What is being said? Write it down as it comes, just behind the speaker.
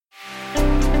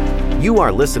You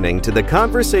are listening to the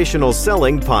Conversational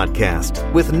Selling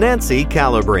Podcast with Nancy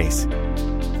Calabrese.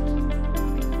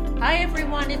 Hi,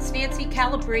 everyone. It's Nancy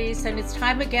Calabrese, and it's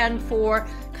time again for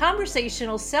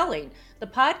Conversational Selling, the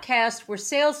podcast where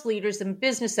sales leaders and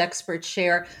business experts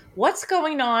share what's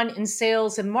going on in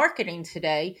sales and marketing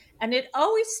today. And it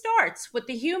always starts with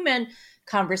the human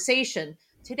conversation.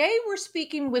 Today, we're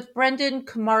speaking with Brenden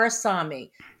Kumarasamy,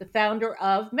 the founder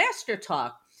of Master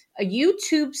Talk, a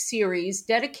YouTube series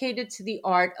dedicated to the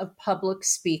art of public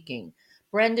speaking.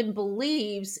 Brenden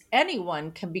believes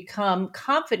anyone can become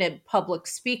confident public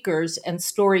speakers and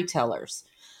storytellers.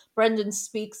 Brenden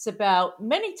speaks about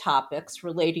many topics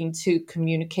relating to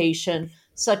communication,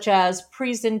 such as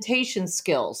presentation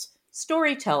skills,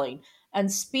 storytelling,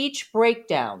 and speech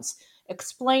breakdowns,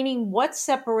 explaining what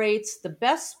separates the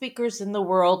best speakers in the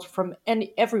world from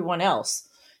everyone else.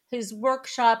 His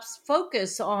workshops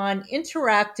focus on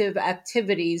interactive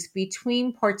activities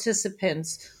between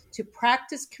participants to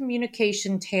practice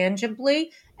communication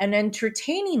tangibly and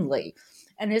entertainingly.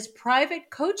 And his private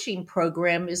coaching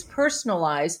program is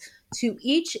personalized to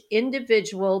each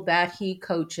individual that he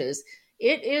coaches.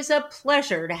 It is a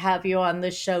pleasure to have you on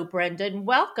the show, Brenden.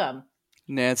 Welcome.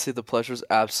 Nancy, the pleasure is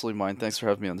absolutely mine. Thanks for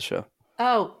having me on the show.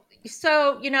 Oh,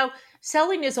 so,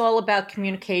 selling is all about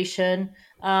communication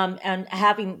and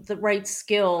having the right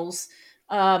skills,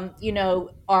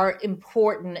 are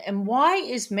important. And why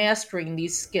is mastering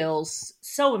these skills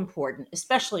so important,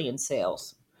 especially in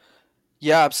sales?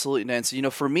 Yeah, absolutely, Nancy.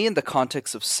 For me, in the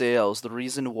context of sales, the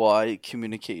reason why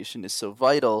communication is so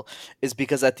vital is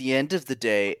because at the end of the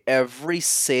day, every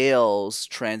sales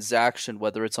transaction,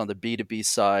 whether it's on the B2B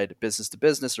side, business to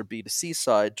business, or B2C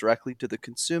side, directly to the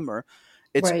consumer,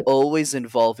 it's Right. always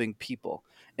involving people.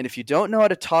 And if you don't know how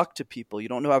to talk to people, you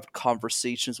don't know how to have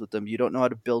conversations with them, you don't know how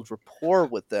to build rapport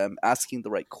with them, asking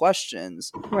the right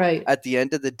questions, Right. at the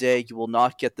end of the day, you will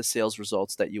not get the sales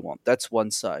results that you want. That's one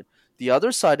side. The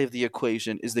other side of the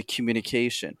equation is the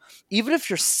communication. Even if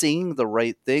you're saying the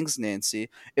right things, Nancy,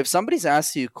 if somebody's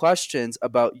asking you questions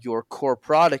about your core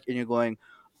product and you're going,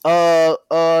 I'm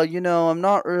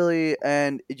not really,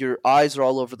 and your eyes are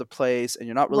all over the place and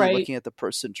you're not really Right. looking at the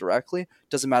person directly,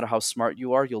 doesn't matter how smart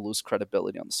you are, you'll lose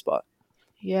credibility on the spot.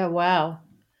 Yeah, wow.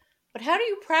 But how do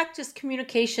you practice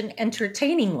communication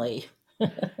entertainingly?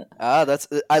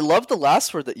 I love the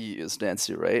last word that you used,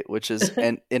 Nancy, right? Which is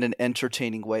in an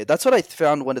entertaining way. That's what I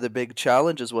found one of the big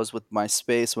challenges was with my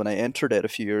space when I entered it a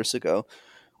few years ago,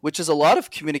 which is a lot of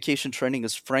communication training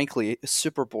is frankly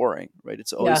super boring, right?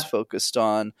 It's always Yeah. focused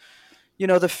on,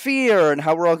 the fear and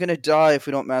how we're all going to die if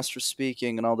we don't master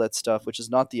speaking and all that stuff, which is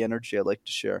not the energy I like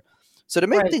to share. So to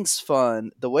make Right. things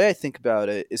fun, the way I think about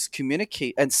it is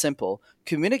communicate and simple.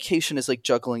 Communication is like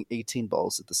juggling 18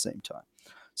 balls at the same time.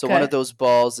 So one Okay. of those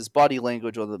balls is body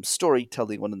language, one of them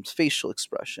storytelling, one of them facial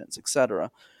expressions,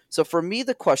 etc. So for me,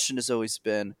 the question has always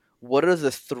been, what are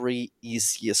the three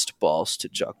easiest balls to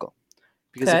juggle?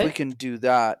 Because if we Okay. can do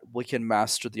that, we can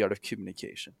master the art of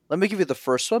communication. Let me give you the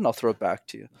first one. I'll throw it back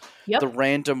to you. The Yep.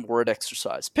 random word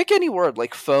exercise. Pick any word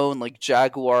like phone, like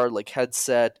jaguar, like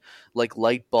headset, like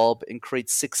light bulb, and create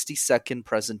 60-second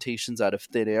presentations out of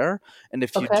thin air. And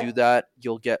if you Okay. do that,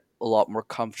 you'll get a lot more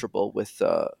comfortable with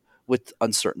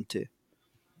uncertainty.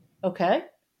 Okay.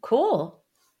 Cool.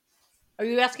 Are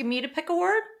you asking me to pick a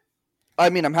word? I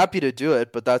mean, I'm happy to do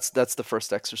it, but that's the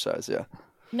first exercise, yeah.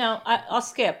 No, I'll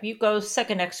skip. You go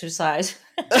second exercise.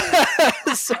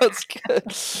 Sounds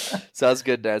good. Sounds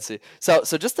good, Nancy. So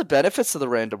just the benefits of the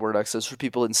random word exercise for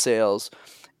people in sales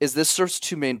is this serves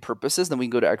two main purposes, then we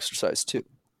can go to exercise two.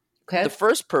 Okay. The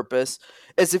first purpose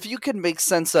is if you can make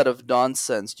sense out of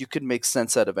nonsense, you can make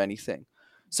sense out of anything.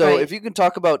 So Right. if you can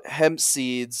talk about hemp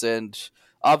seeds and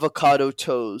avocado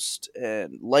toast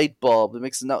and light bulb, it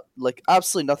makes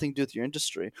absolutely nothing to do with your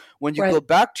industry. When you Right. go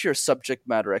back to your subject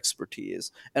matter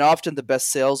expertise, and often the best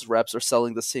sales reps are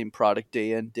selling the same product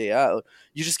day in, day out,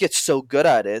 you just get so good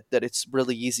at it that it's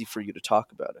really easy for you to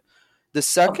talk about it. The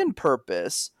second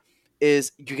purpose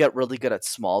is you get really good at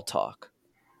small talk.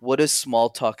 What is small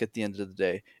talk at the end of the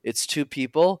day? It's two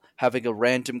people having a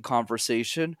random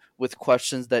conversation with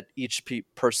questions that each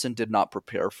person did not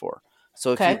prepare for.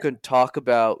 So if you Okay. can talk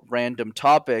about random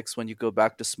topics when you go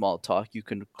back to small talk, you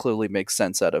can clearly make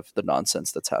sense out of the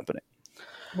nonsense that's happening.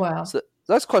 Wow. So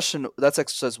that's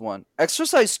exercise one.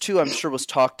 Exercise two, I'm sure, was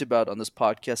talked about on this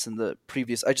podcast in the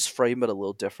previous. I just frame it a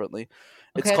little differently.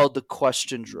 It's Okay. called the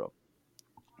question drill.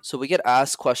 So we get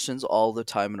asked questions all the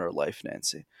time in our life,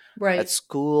 Nancy. At Right.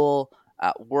 school,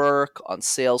 at work, on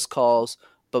sales calls,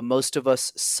 but most of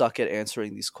us suck at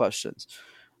answering these questions.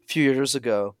 A few years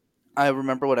ago, I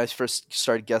remember when I first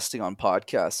started guesting on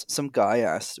podcasts, some guy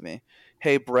asked me,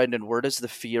 "Hey, Brenden, where does the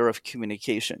fear of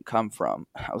communication come from?"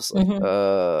 I was like,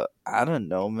 Hmm. I don't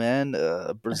know, man.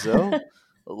 Brazil?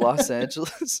 Los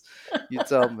Angeles? You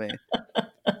tell me.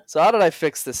 So how did I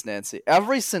fix this, Nancy?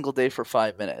 Every single day for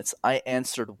 5 minutes, I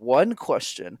answered one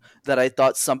question that I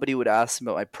thought somebody would ask me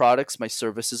about my products, my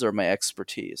services, or my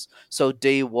expertise. So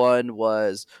day one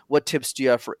was, what tips do you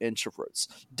have for introverts?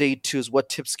 Day two is, what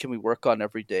tips can we work on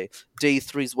every day? Day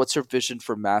three is, what's your vision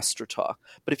for Master Talk?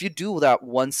 But if you do that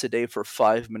once a day for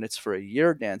 5 minutes for a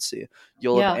year, Nancy,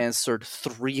 you'll have Yeah. answered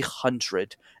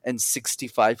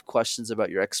 365 questions about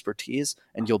your expertise,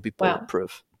 and you'll be Wow.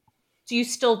 bulletproof. Do you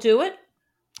still do it?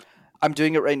 I'm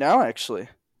doing it right now, actually.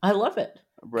 I love it.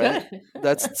 Right. Good.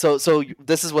 That's so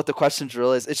this is what the question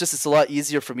drill is. It's a lot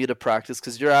easier for me to practice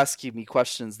because you're asking me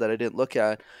questions that I didn't look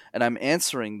at and I'm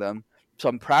answering them. So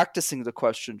I'm practicing the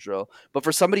question drill. But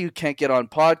for somebody who can't get on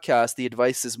podcast, the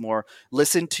advice is more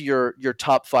listen to your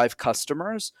top 5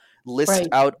 customers, list Right.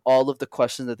 out all of the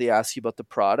questions that they ask you about the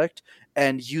product,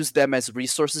 and use them as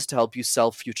resources to help you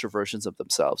sell future versions of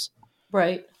themselves.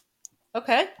 Right.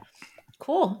 Okay.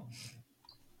 Cool.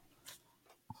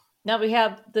 Now we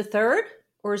have the third,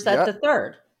 or is that Yeah. the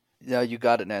third? Yeah, you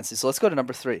got it, Nancy. So let's go to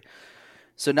number 3.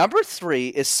 So number 3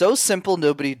 is so simple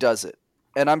nobody does it.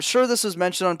 And I'm sure this was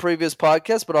mentioned on previous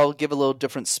podcasts, but I'll give a little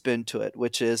different spin to it,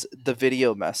 which is the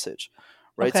video message.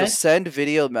 Right? So Okay. send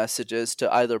video messages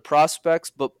to either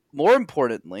prospects, but more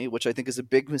importantly, which I think is a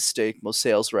big mistake most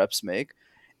sales reps make,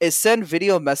 is send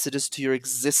video messages to your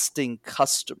existing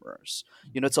customers.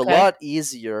 It's a Okay. lot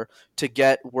easier to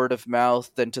get word of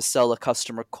mouth than to sell a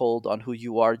customer cold on who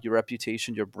you are, your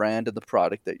reputation, your brand, and the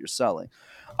product that you're selling.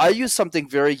 I use something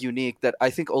very unique that I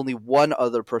think only one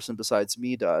other person besides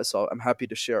me does, so I'm happy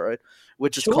to share it,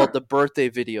 which is called Sure. the birthday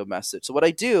video message. So what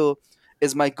I do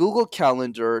is my Google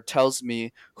Calendar tells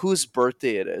me whose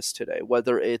birthday it is today,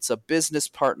 whether it's a business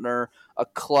partner, a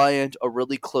client, a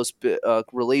really close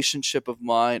relationship of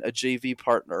mine, a JV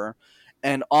partner.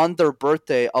 And on their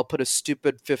birthday, I'll put a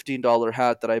stupid $15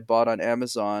 hat that I bought on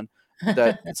Amazon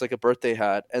that it's like a birthday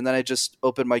hat. And then I just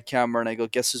open my camera and I go,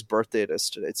 guess whose birthday it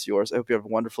is today? It's yours. I hope you have a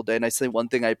wonderful day. And I say one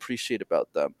thing I appreciate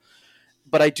about them.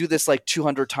 But I do this like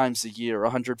 200 times a year,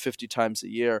 150 times a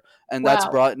year. And that's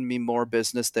Wow. brought in me more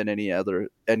business than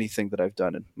anything that I've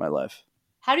done in my life.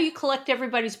 How do you collect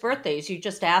everybody's birthdays? You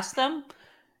just ask them?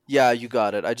 Yeah, you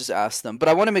got it. I just asked them. But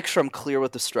I want to make sure I'm clear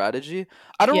with the strategy.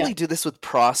 I don't Yeah. really do this with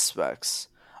prospects.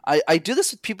 I do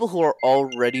this with people who are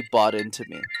already bought into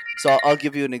me. So I'll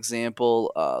give you an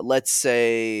example. Let's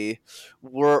say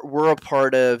we're a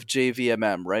part of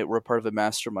JVMM, right? We're a part of a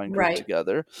mastermind group Right.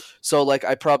 together. So like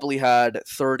I probably had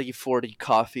 30, 40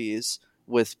 coffees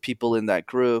with people in that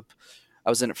group. I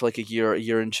was in it for like a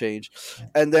year and change.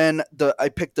 And then I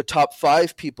picked the top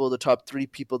 5 people, the top 3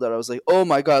 people that I was like, oh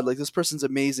my God, like this person's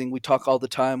amazing. We talk all the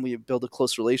time. We build a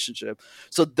close relationship.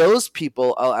 So those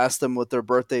people, I'll ask them what their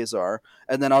birthdays are.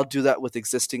 And then I'll do that with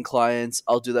existing clients.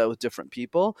 I'll do that with different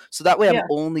people. So that way I'm Yeah.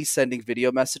 only sending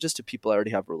video messages to people I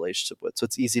already have a relationship with. So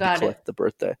it's easy to Got it. collect the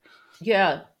birthday.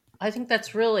 Yeah. I think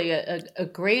that's really a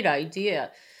great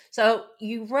idea. So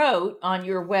you wrote on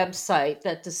your website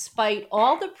that despite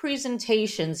all the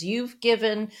presentations you've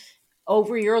given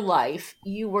over your life,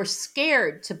 you were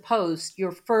scared to post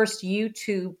your first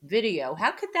YouTube video.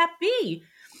 How could that be?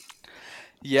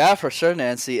 Yeah, for sure,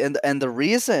 Nancy. And the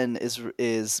reason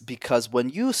is because when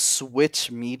you switch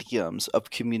mediums of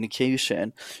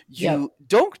communication, Yep. you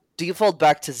don't default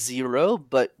back to zero,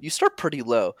 but you start pretty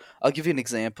low. I'll give you an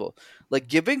example. Like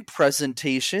giving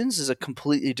presentations is a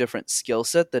completely different skill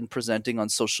set than presenting on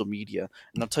social media.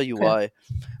 And I'll tell you Okay. why.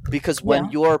 Because when Yeah.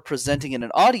 you're presenting in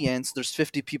an audience, there's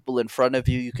 50 people in front of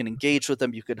you. You can engage with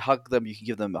them, you can hug them, you can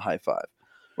give them a high five.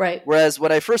 Right. Whereas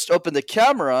when I first opened the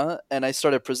camera and I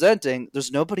started presenting,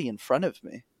 there's nobody in front of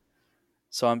me.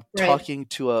 So I'm Right. talking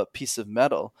to a piece of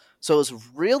metal. So it was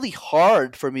really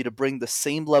hard for me to bring the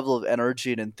same level of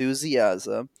energy and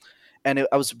enthusiasm. And it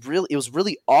was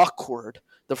really awkward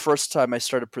the first time I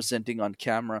started presenting on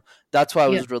camera. That's why I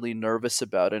Yeah. was really nervous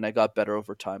about it, and I got better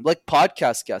over time. Like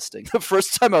podcast guesting. The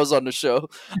first time I was on the show,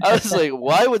 I was like,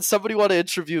 why would somebody want to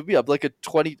interview me? I'm like a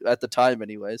 20 at the time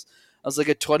anyways. I was like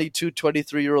a 22,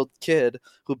 23-year-old kid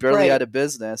who barely Right. had a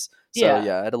business. So Yeah.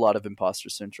 yeah, I had a lot of imposter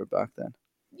syndrome back then.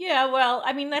 Yeah, well,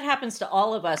 I mean that happens to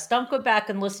all of us. Don't go back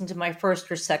and listen to my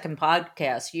first or second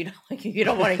podcast. You don't you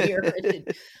don't want to hear it.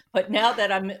 But now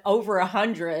that I'm over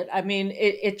 100, I mean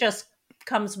it just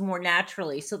comes more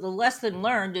naturally. So the lesson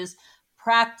learned is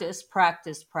practice,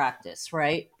 practice, practice,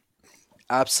 right?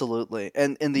 Absolutely.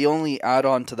 And the only add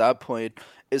on to that point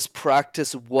is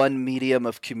practice one medium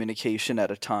of communication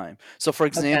at a time. So, for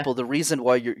Okay. example, the reason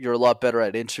why you're a lot better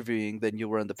at interviewing than you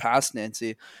were in the past,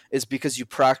 Nancy, is because you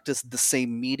practiced the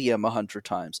same medium 100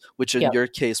 times, which in Yep. your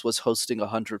case was hosting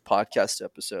 100 podcast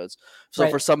episodes. So,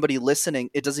 for Right. somebody listening,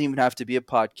 it doesn't even have to be a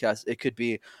podcast. It could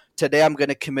be, today I'm going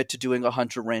to commit to doing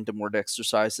 100 random word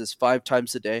exercises 5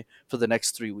 times a day for the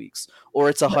next 3 weeks. Or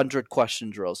it's Right. 100 question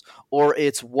drills. Or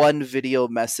it's one video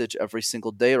message every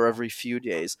single day or every few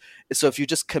days. So if you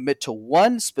just commit to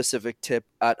one specific tip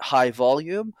at high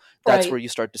volume, that's where Right. you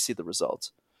start to see the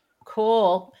results.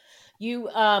 Cool. You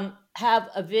have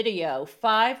a video,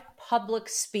 5 public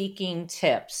speaking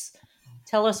tips.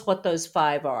 Tell us what those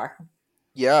 5 are.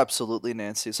 Yeah, absolutely,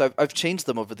 Nancy. So I've changed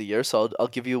them over the years. So I'll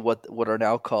give you what are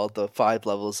now called the 5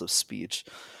 levels of speech.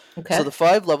 So Okay. the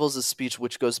 5 levels of speech,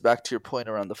 which goes back to your point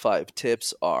around the 5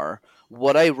 tips, are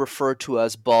what I refer to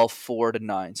as ball 4 to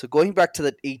 9. So going back to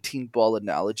that 18 ball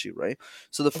analogy, right?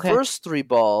 So the Okay. first 3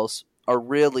 balls are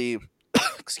really,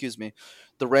 excuse me,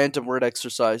 the random word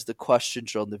exercise, the question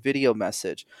drill, and the video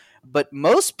message. But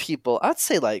most people, I'd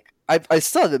say, like, I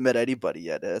still haven't met anybody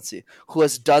yet, Nancy, who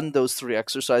has done those 3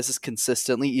 exercises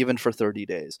consistently, even for 30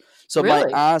 days. So my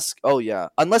Really? ask, oh yeah,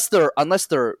 unless they're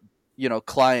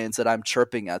clients that I'm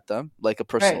chirping at them like a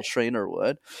personal Right. trainer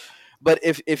would. But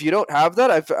if you don't have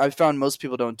that, I've found most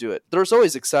people don't do it. There's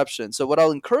always exceptions. So what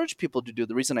I'll encourage people to do,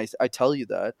 the reason I tell you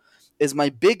that, is my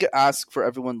big ask for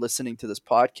everyone listening to this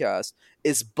podcast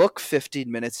is book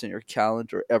 15 minutes in your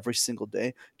calendar every single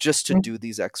day just to Mm. do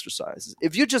these exercises.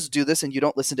 If you just do this and you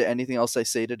don't listen to anything else I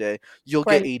say today, you'll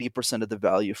get Right. 80% of the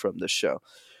value from this show.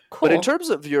 But in Cool. terms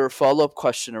of your follow-up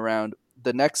question around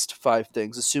the next 5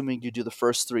 things, assuming you do the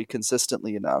first 3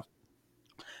 consistently enough,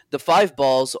 the 5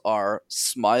 balls are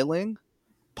smiling,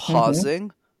 Mm-hmm.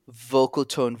 pausing, vocal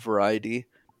tone variety,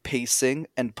 pacing,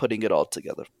 and putting it all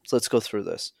together. So let's go through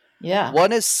this. Yeah.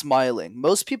 One is smiling.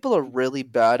 Most people are really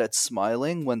bad at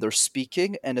smiling when they're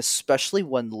speaking and especially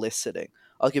when listening.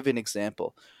 I'll give you an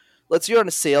example. Let's say you're on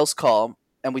a sales call,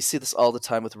 and we see this all the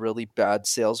time with really bad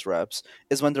sales reps,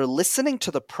 is when they're listening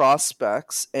to the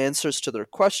prospects' answers to their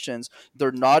questions,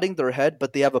 they're nodding their head,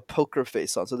 but they have a poker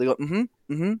face on. So they go,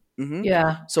 mm-hmm.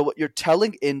 Yeah. So what you're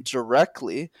telling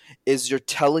indirectly is you're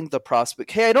telling the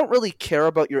prospect, hey, I don't really care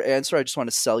about your answer. I just want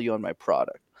to sell you on my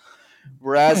product.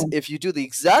 Whereas Hmm. if you do the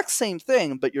exact same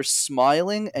thing, but you're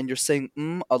smiling and you're saying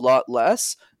a lot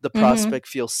less, the Mm-hmm. prospect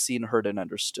feels seen, heard, and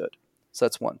understood. So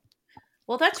that's one.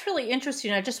 Well, that's really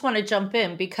interesting. I just want to jump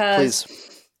in because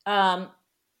Please. um,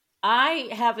 I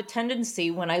have a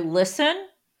tendency when I listen,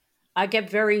 I get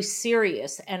very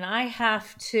serious and I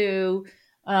have to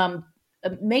um,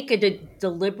 make a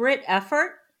deliberate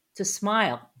effort to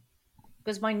smile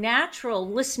because my natural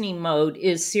listening mode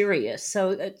is serious.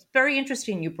 So it's very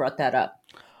interesting you brought that up.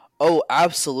 Oh,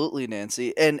 absolutely,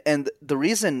 Nancy. And the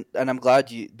reason, and I'm glad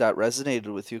that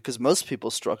resonated with you, because most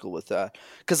people struggle with that.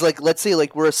 Because, like, let's say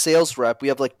like we're a sales rep, we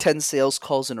have like 10 sales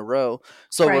calls in a row,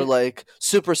 so we're Right. like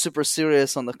super super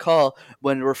serious on the call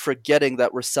when we're forgetting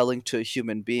that we're selling to a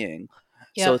human being.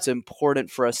 So Yep. it's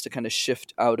important for us to kind of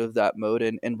shift out of that mode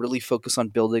and really focus on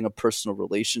building a personal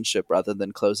relationship rather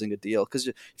than closing a deal. Because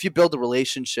if you build a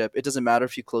relationship, it doesn't matter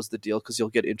if you close the deal because you'll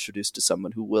get introduced to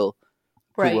someone who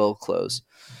Right. will close.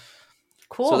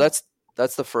 So Cool.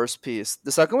 that's the first piece.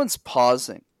 The second one's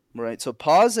pausing, right? So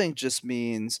pausing just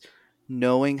means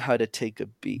knowing how to take a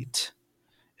beat.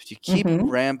 If you keep Mm-hmm.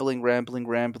 rambling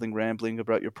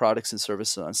about your products and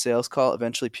services on a sales call,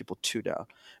 eventually people tune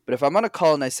out. But if I'm on a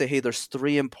call and I say, hey, there's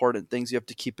 3 important things you have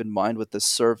to keep in mind with this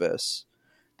service,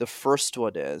 the first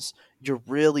one is you're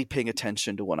really paying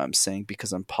attention to what I'm saying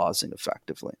because I'm pausing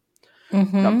effectively.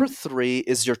 Number Mm-hmm. 3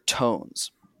 is your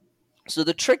tones. So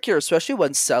the trick here, especially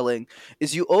when selling,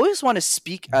 is you always want to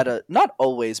speak at a, not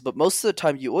always, but most of the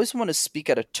time you always want to speak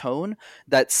at a tone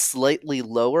that's slightly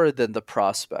lower than the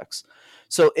prospects.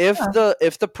 So if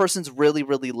the person's really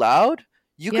really loud,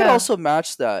 you could Yeah. also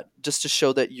match that just to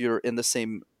show that you're in the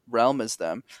same realm as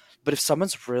them. But if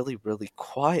someone's really really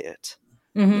quiet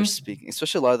when they're Mm-hmm. speaking,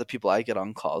 especially a lot of the people I get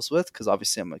on calls with, because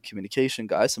obviously I'm a communication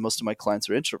guy, so most of my clients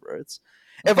are introverts.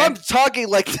 If I'm Okay. talking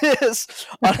like this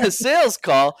on a sales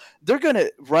call, they're gonna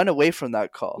run away from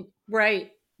that call,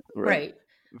 Right. right? Right.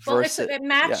 Well, it's Versus,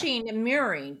 yeah, matching and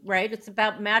mirroring, right? It's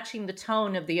about matching the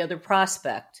tone of the other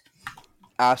prospect.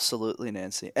 absolutely,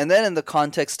 Nancy. And then in the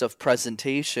context of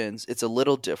presentations, it's a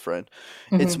little different.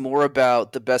 It's Mm-hmm. more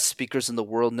about the best speakers in the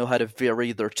world know how to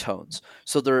vary their tones.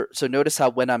 So notice how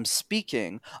when I'm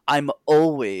speaking, I'm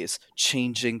always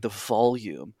changing the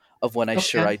volume of when I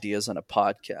share Okay. ideas on a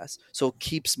podcast. So it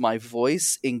keeps my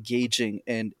voice engaging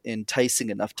and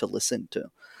enticing enough to listen to.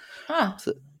 Huh.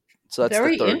 So, so that's the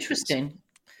Very third piece. interesting.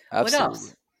 What Absolutely.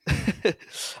 else?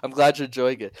 I'm glad you're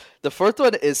enjoying it. The fourth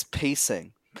one is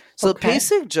pacing. So Okay.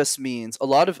 pacing just means a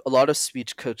lot of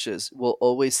speech coaches will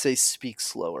always say speak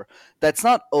slower. That's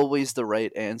not always the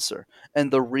right answer.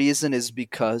 And the reason is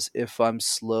because if I'm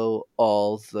slow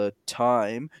all the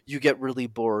time, you get really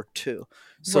bored too.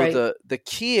 So Right. the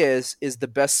key is the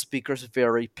best speakers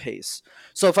vary pace.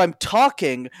 So if I'm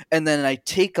talking and then I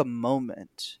take a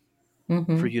moment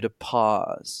for Mm-hmm. you to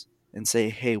pause and say,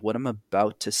 hey, what I'm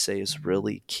about to say is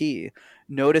really key.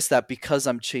 Notice that because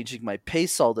I'm changing my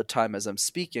pace all the time as I'm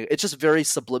speaking, it's just very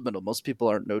subliminal. Most people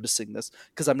aren't noticing this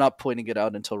because I'm not pointing it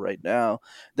out until right now.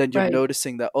 Then you're Right.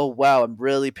 noticing that, oh, wow, I'm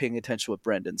really paying attention to what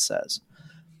Brenden says.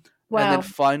 And then Wow.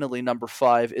 finally, number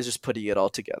five is just putting it all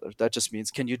together. That just means,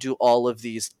 can you do all of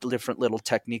these different little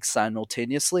techniques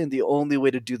simultaneously? And the only way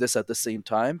to do this at the same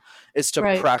time is to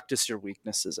Right. practice your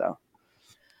weaknesses out.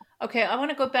 Okay, I want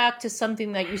to go back to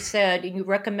something that you said, and you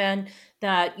recommend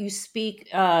that you speak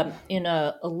in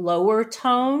a lower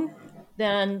tone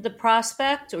than the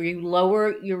prospect, or you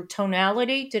lower your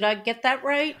tonality. Did I get that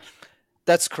right?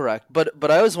 That's correct.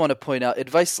 But I always want to point out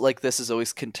advice like this is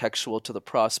always contextual to the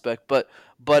prospect, but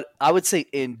I would say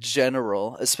in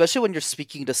general, especially when you're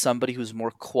speaking to somebody who's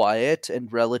more quiet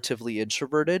and relatively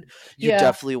introverted, you Yeah.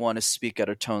 definitely want to speak at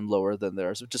a tone lower than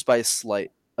theirs, just by a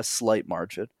slight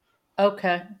margin.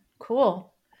 Okay,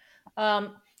 cool.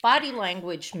 Body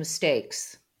language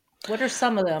mistakes. What are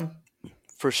some of them?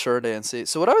 For sure, Nancy.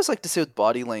 So what I always like to say with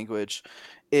body language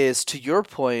is, to your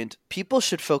point, people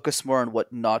should focus more on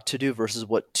what not to do versus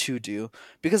what to do,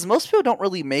 because most people don't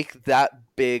really make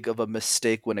that big of a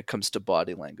mistake when it comes to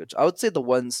body language. I would say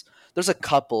there's a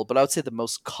couple, but I would say the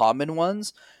most common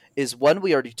ones is one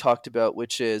we already talked about,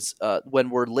 which is when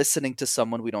we're listening to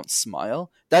someone, we don't smile.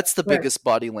 That's the Right. biggest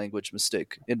body language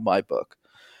mistake in my book.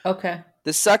 Okay.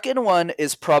 The second one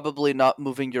is probably not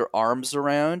moving your arms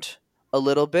around a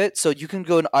little bit. So you can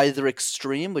go in either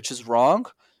extreme, which is wrong,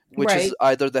 which is Right.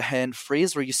 either the hand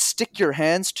freeze, where you stick your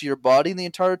hands to your body the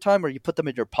entire time, or you put them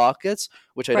in your pockets,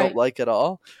 which I don't Right. like at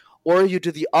all. Or you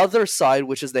do the other side,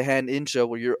 which is the hand ninja,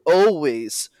 where you're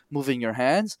always moving your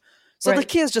hands. So the Right.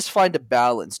 key is just find a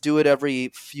balance. Do it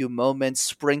every few moments,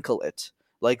 sprinkle it.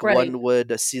 Like Right. one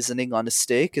would a seasoning on a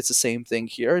steak. It's the same thing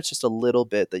here. It's just a little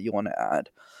bit that you want to add.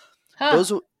 Huh.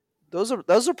 Those those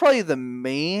are probably the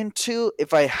main two.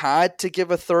 If I had to give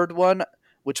a third one,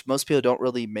 which most people don't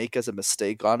really make as a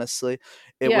mistake, honestly,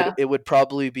 it would Yeah. it would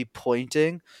probably be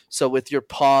pointing. So with your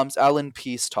palms, Alan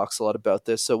Peace talks a lot about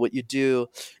this. So what you do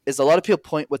is, a lot of people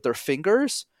point with their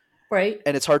fingers, Right.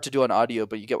 and it's hard to do on audio,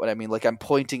 but you get what I mean. Like, I'm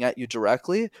pointing at you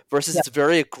directly, versus Yeah. it's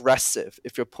very aggressive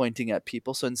if you're pointing at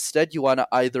people. So instead, you want to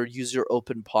either use your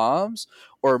open palms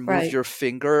or move Right. your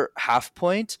finger half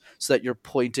point, so that you're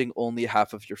pointing only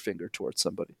half of your finger towards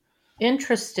somebody.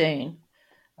 Interesting.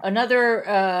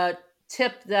 Another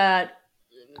tip that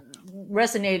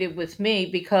resonated with me,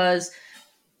 because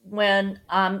when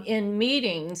I'm in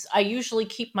meetings, I usually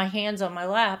keep my hands on my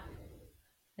lap.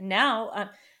 And now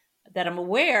that I'm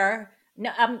aware,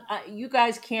 now you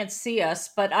guys can't see us,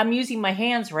 but I'm using my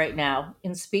hands right now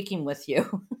in speaking with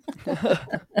you.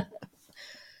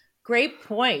 Great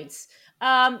points.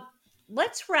 Um,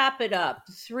 let's wrap it up.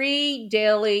 3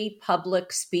 daily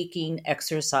public speaking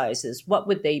exercises. What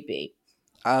would they be?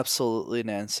 Absolutely,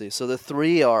 Nancy. So the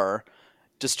three are,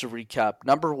 just to recap,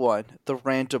 number one, the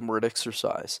random word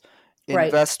exercise. Right.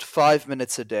 Invest 5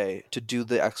 minutes a day to do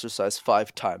the exercise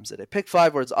 5 times a day. Pick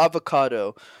 5 words: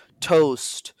 avocado,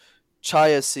 toast,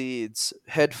 chia seeds,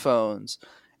 headphones,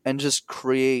 and just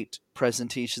create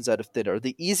presentations out of thin air.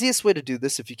 The easiest way to do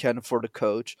this, if you can't afford a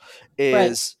coach,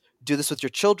 Right. is do this with your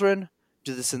children,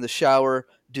 do this in the shower,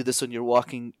 do this when you're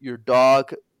walking your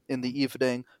dog in the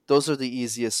evening. Those are the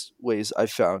easiest ways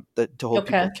I've found that to hold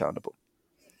people Okay. accountable.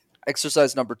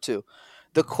 Exercise number two,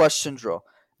 the question drill.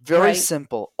 Very Right.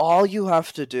 simple. All you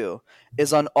have to do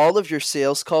is, on all of your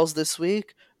sales calls this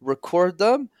week, record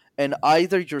them, and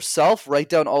either yourself write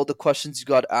down all the questions you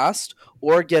got asked,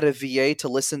 or get a VA to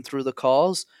listen through the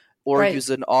calls, or Right. use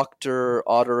an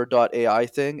otter.ai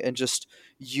thing and just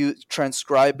you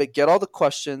transcribe it, get all the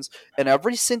questions, and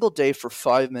every single day for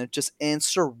 5 minutes, just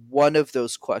answer one of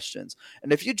those questions.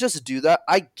 And if you just do that,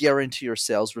 I guarantee your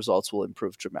sales results will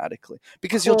improve dramatically,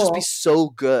 because you'll just be Cool. so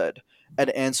good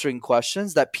at answering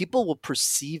questions that people will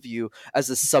perceive you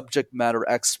as a subject matter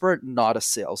expert, not a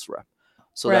sales rep.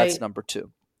 So that's Right. number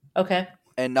two. Okay.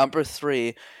 And number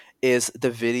three is the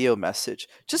video message.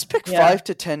 Just pick Yeah. 5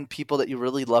 to 10 people that you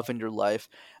really love in your life.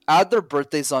 Add their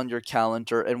birthdays on your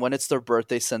calendar, and when it's their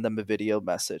birthday, send them a video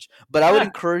message. But I would Huh.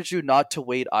 encourage you not to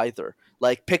wait either.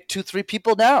 Like pick 2-3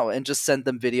 people now and just send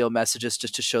them video messages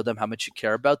just to show them how much you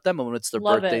care about them. And when it's their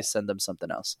birthday, send them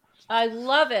something else. I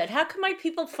love it. How can my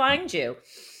people find you?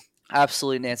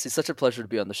 Absolutely, Nancy. Such a pleasure to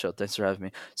be on the show. Thanks for having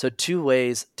me. So 2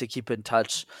 ways to keep in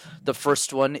touch. The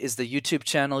first one is the YouTube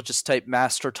channel. Just type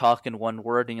Master Talk in one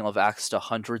word and you'll have access to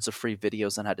hundreds of free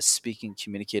videos on how to speak and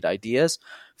communicate ideas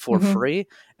for free.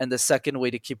 And the second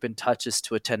way to keep in touch is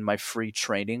to attend my free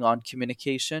training on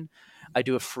communication. I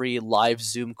do a free live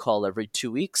Zoom call every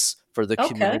 2 weeks for the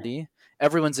community.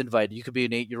 Everyone's invited. You could be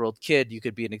an 8-year-old kid. You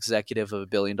could be an executive of a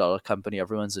billion-dollar company.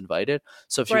 Everyone's invited.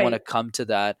 So if you want to come to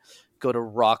that, go to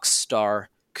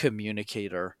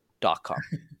rockstarcommunicator.com.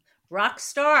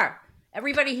 Rockstar.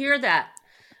 Everybody hear that.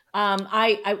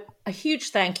 A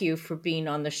huge thank you for being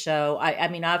on the show. I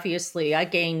mean, obviously, I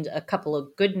gained a couple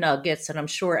of good nuggets, and I'm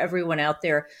sure everyone out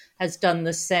there has done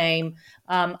the same.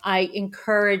 I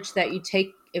encourage that you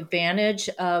take advantage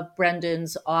of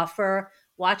Brendan's offer.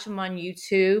 Watch him on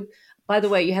YouTube. By the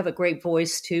way, you have a great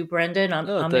voice too, Brenden.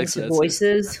 I'm into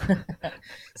voices.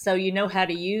 So you know how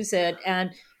to use it. And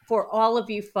for all of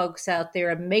you folks out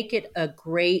there, make it a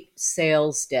great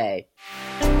sales day.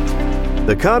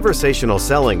 The Conversational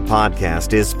Selling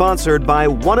Podcast is sponsored by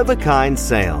One of a Kind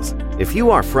Sales. If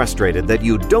you are frustrated that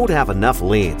you don't have enough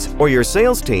leads, or your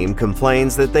sales team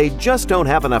complains that they just don't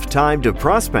have enough time to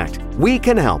prospect, we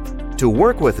can help. To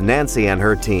work with Nancy and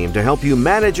her team to help you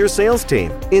manage your sales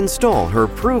team, install her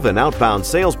proven outbound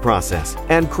sales process,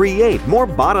 and create more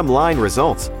bottom-line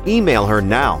results, email her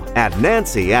now at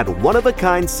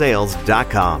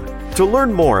nancy@oneofakindSales.com. To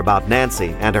learn more about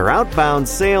Nancy and her outbound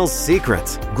sales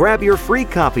secrets, grab your free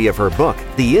copy of her book,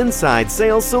 The Inside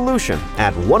Sales Solution,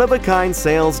 at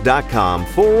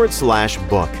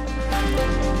oneofakindSales.com/book.